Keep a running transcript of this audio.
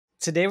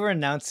Today we're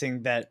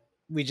announcing that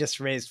we just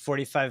raised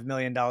 $45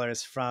 million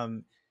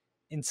from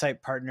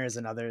Insight Partners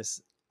and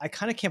others. I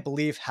kind of can't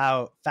believe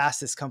how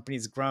fast this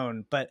company's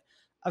grown, but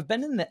I've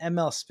been in the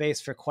ML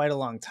space for quite a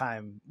long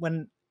time.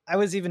 When I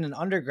was even an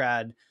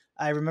undergrad,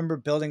 I remember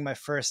building my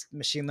first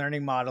machine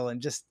learning model and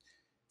just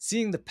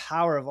seeing the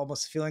power of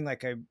almost feeling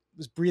like I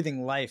was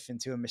breathing life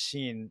into a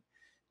machine.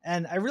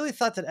 And I really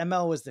thought that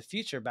ML was the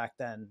future back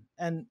then.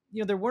 And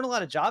there weren't a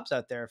lot of jobs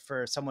out there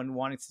for someone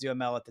wanting to do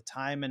ML at the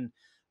time. And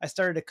I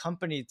started a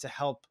company to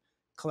help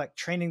collect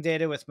training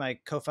data with my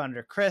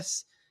co-founder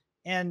Chris.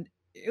 And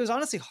it was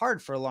honestly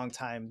hard for a long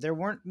time. There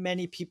weren't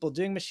many people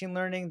doing machine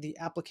learning. The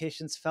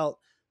applications felt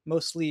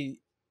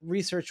mostly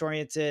research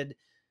oriented.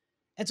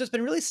 And so it's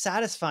been really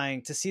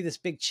satisfying to see this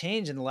big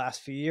change in the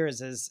last few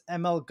years as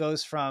ML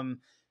goes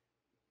from,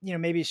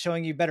 maybe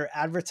showing you better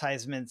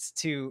advertisements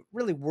to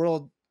really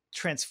world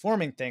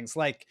transforming things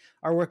like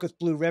our work with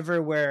Blue River,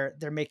 where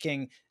they're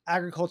making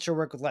agriculture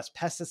work with less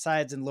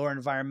pesticides and lower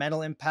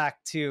environmental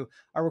impact, to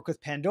our work with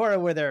Pandora,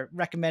 where they're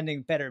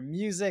recommending better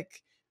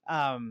music,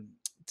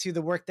 to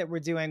the work that we're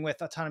doing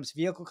with autonomous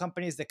vehicle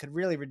companies that could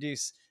really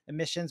reduce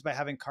emissions by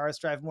having cars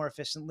drive more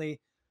efficiently.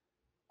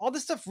 All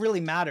this stuff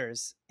really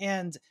matters.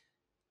 And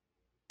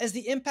as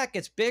the impact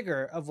gets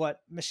bigger of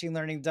what machine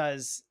learning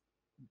does,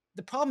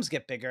 the problems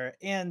get bigger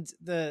and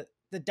the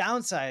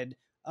downside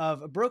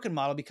of a broken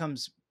model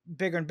becomes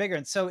bigger and bigger.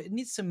 And so it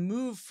needs to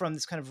move from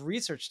this kind of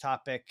research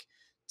topic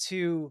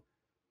to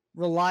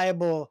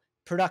reliable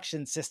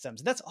production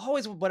systems. That's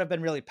always what I've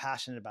been really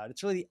passionate about.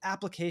 It's really the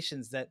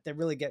applications that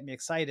really get me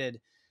excited.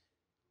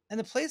 And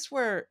the place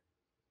where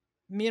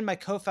me and my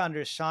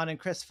co-founders, Sean and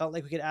Chris, felt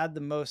like we could add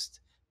the most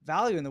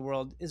value in the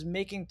world is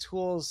making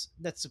tools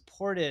that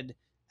supported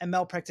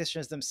ML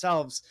practitioners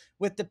themselves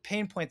with the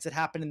pain points that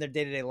happen in their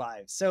day-to-day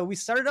lives. So we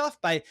started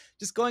off by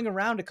just going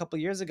around a couple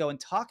of years ago and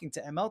talking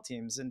to ML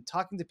teams and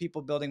talking to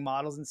people building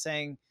models and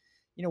saying,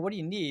 what do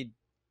you need?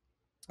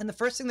 And the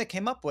first thing that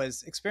came up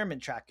was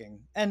experiment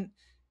tracking. And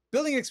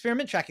building an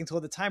experiment tracking tool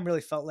at the time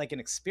really felt like an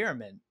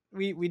experiment.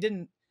 We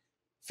didn't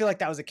feel like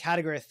that was a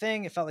category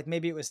thing. It felt like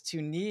maybe it was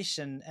too niche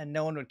and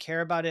no one would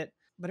care about it.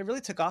 But it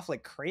really took off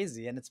like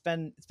crazy. And it's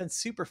been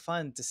super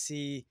fun to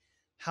see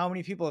how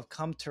many people have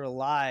come to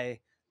rely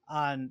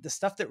on the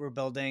stuff that we're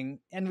building.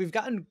 And we've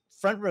gotten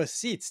front row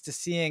seats to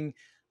seeing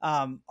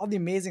all the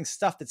amazing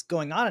stuff that's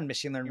going on in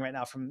machine learning right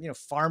now, from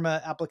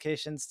pharma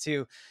applications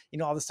to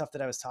all the stuff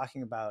that I was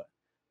talking about.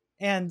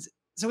 And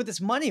so with this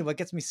money, what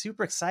gets me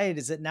super excited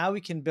is that now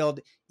we can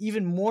build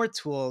even more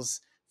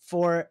tools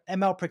for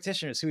ML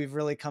practitioners who we've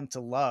really come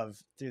to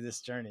love through this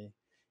journey.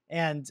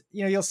 And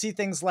you'll see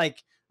things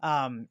like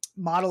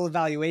model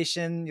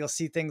evaluation. You'll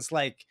see things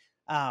like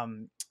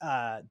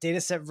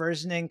data set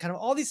versioning, kind of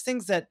all these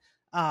things that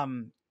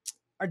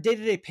are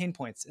day-to-day pain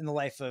points in the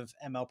life of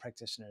ML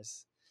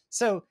practitioners.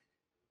 So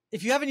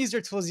if you haven't used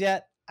our tools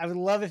yet, I would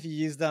love if you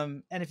use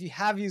them. And if you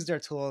have used our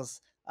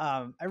tools,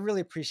 I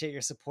really appreciate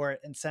your support,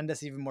 and send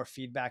us even more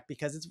feedback,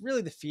 because it's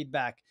really the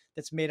feedback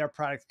that's made our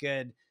product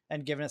good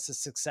and given us the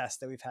success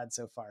that we've had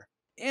so far.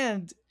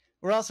 And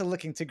we're also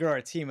looking to grow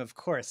our team, of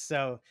course.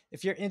 So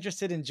if you're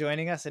interested in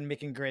joining us and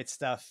making great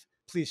stuff,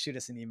 please shoot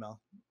us an email.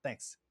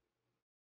 Thanks.